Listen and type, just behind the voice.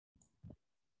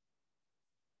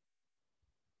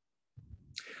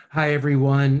Hi,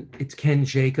 everyone. It's Ken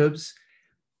Jacobs.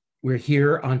 We're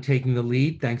here on Taking the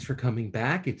Lead. Thanks for coming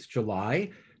back. It's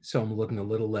July, so I'm looking a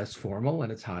little less formal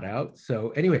and it's hot out. So,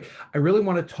 anyway, I really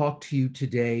want to talk to you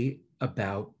today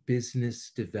about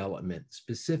business development,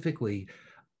 specifically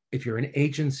if you're an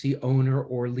agency owner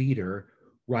or leader,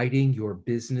 writing your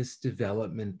business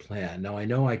development plan. Now, I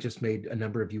know I just made a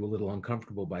number of you a little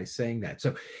uncomfortable by saying that.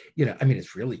 So,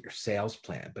 it's really your sales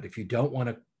plan. But if you don't want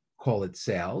to call it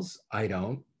sales, I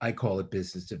don't. I call it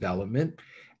business development.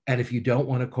 And if you don't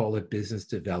want to call it business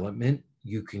development,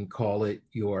 you can call it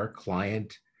your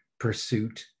client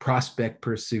pursuit, prospect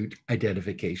pursuit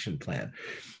identification plan.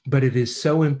 But it is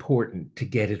so important to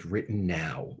get it written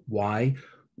now. Why?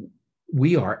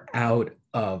 We are out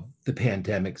of the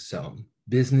pandemic zone.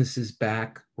 Business is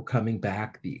back, we're coming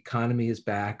back, the economy is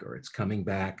back or it's coming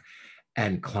back,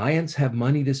 and clients have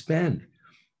money to spend.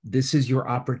 This is your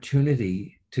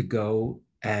opportunity to go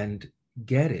and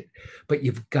get it. But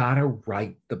you've got to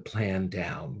write the plan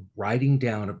down. Writing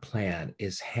down a plan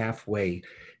is halfway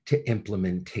to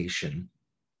implementation.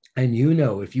 And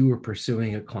if you were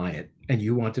pursuing a client and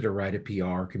you wanted to write a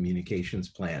PR communications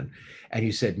plan, and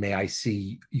you said, "May I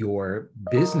see your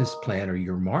business plan or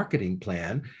your marketing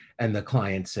plan?" And the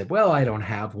client said, "Well, I don't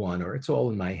have one, or it's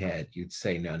all in my head," you'd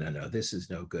say, "No, no, no, this is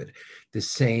no good." The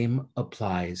same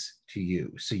applies to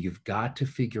you. So you've got to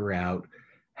figure out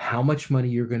how much money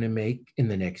you're going to make in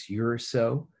the next year or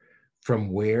so, from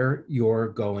where you're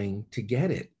going to get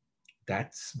it.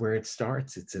 That's where it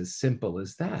starts. It's as simple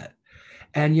as that.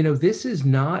 And this is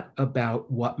not about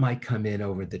what might come in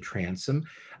over the transom.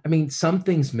 I mean, some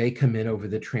things may come in over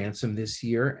the transom this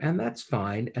year, and that's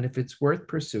fine. And if it's worth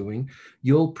pursuing,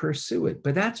 you'll pursue it.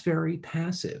 But that's very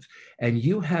passive. And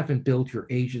you haven't built your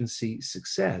agency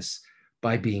success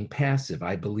by being passive.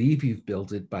 I believe you've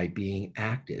built it by being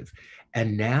active.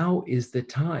 And now is the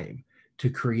time to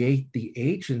create the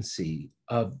agency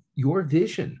of your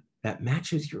vision that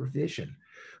matches your vision.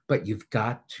 But you've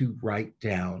got to write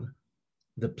down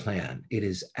the plan. It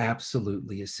is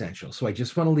absolutely essential. So I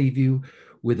just want to leave you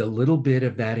with a little bit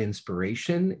of that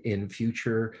inspiration in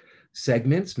future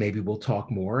segments. Maybe we'll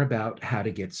talk more about how to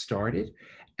get started.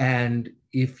 And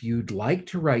if you'd like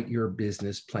to write your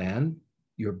business plan,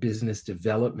 your business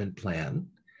development plan,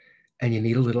 and you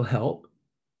need a little help,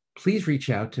 please reach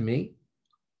out to me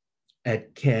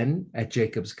at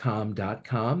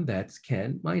ken@jacobscom.com. That's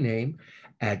Ken, my name,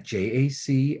 at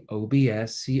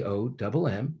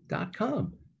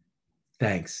jacobscom.com.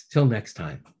 Thanks. Till next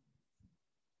time.